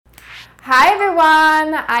Hi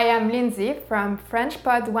everyone, I am Lindsay from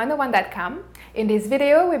FrenchPod101.com. In this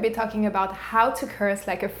video, we'll be talking about how to curse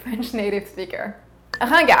like a French native speaker.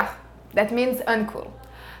 Ringard, that means uncool.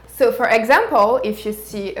 So for example, if you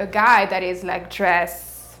see a guy that is like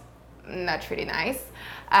dressed not really nice,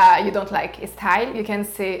 you don't like his style, you can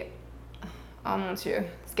say, oh mon Dieu,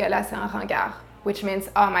 ce gars-là c'est un ringard, which means,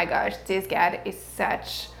 oh my gosh, this guy is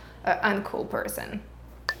such an uncool person.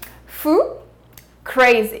 Fou,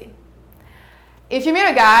 crazy. If you meet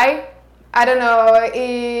a guy, I don't know,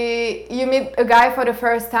 you meet a guy for the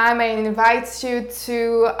first time and he invites you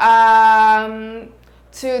to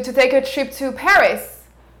take a trip to Paris,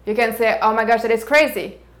 you can say, oh my gosh, that is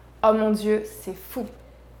crazy. Oh mon Dieu, c'est fou.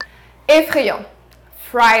 Effrayant,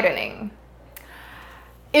 frightening.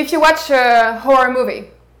 If you watch a horror movie,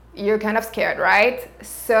 you're kind of scared, right?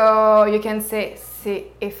 So you can say, c'est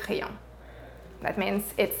effrayant. That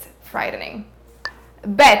means it's frightening.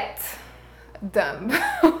 Bête. Dumb.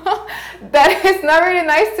 That is not really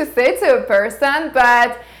nice to say to a person,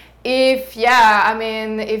 but if you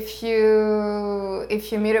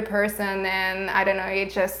meet a person and I don't know,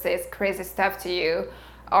 it just says crazy stuff to you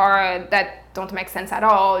or that don't make sense at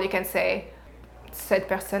all, you can say cette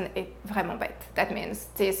personne est vraiment bête. That means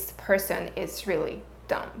this person is really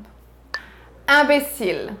dumb.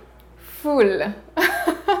 Imbécile, fool.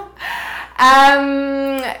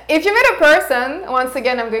 If you meet a person, once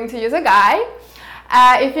again I'm going to use a guy,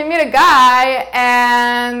 if you meet a guy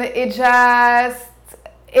and it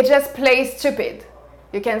just plays stupid,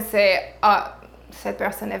 you can say, oh, cette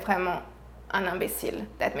personne est vraiment un imbécile.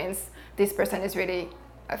 That means this person is really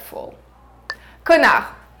a fool. Connard,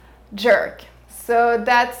 jerk. So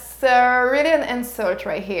that's really an insult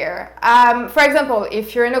right here. For example,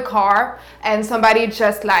 if you're in a car and somebody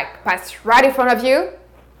just like passed right in front of you,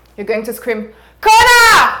 you're going to scream,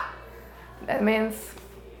 connard! That means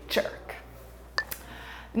jerk.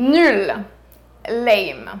 Nul,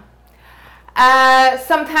 lame.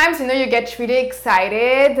 Sometimes, you get really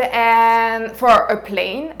excited and for a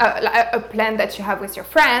plan that you have with your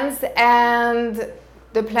friends, and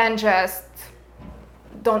the plan just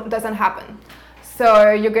doesn't happen.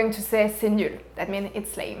 So you're going to say c'est nul. That means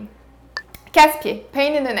it's lame. Casse-pied,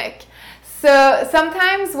 pain in the neck. So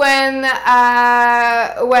sometimes when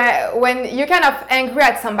you're kind of angry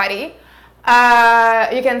at somebody,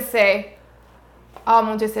 you can say, oh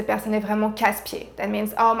mon Dieu, cette personne est vraiment casse-pied. That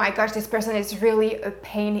means, oh my gosh, this person is really a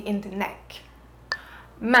pain in the neck.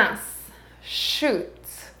 Mince, shoot.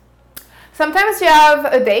 Sometimes you have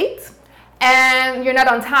a date and you're not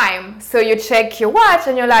on time, so you check your watch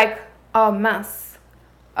and you're like, oh mince,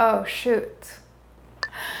 oh shoot.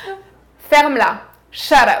 Ferme-la,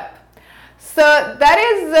 shut up. So that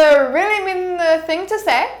is a really mean thing to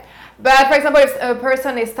say. But for example, if a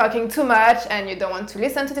person is talking too much and you don't want to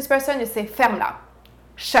listen to this person, you say ferme-la,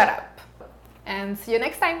 shut up. And see you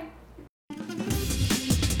next time.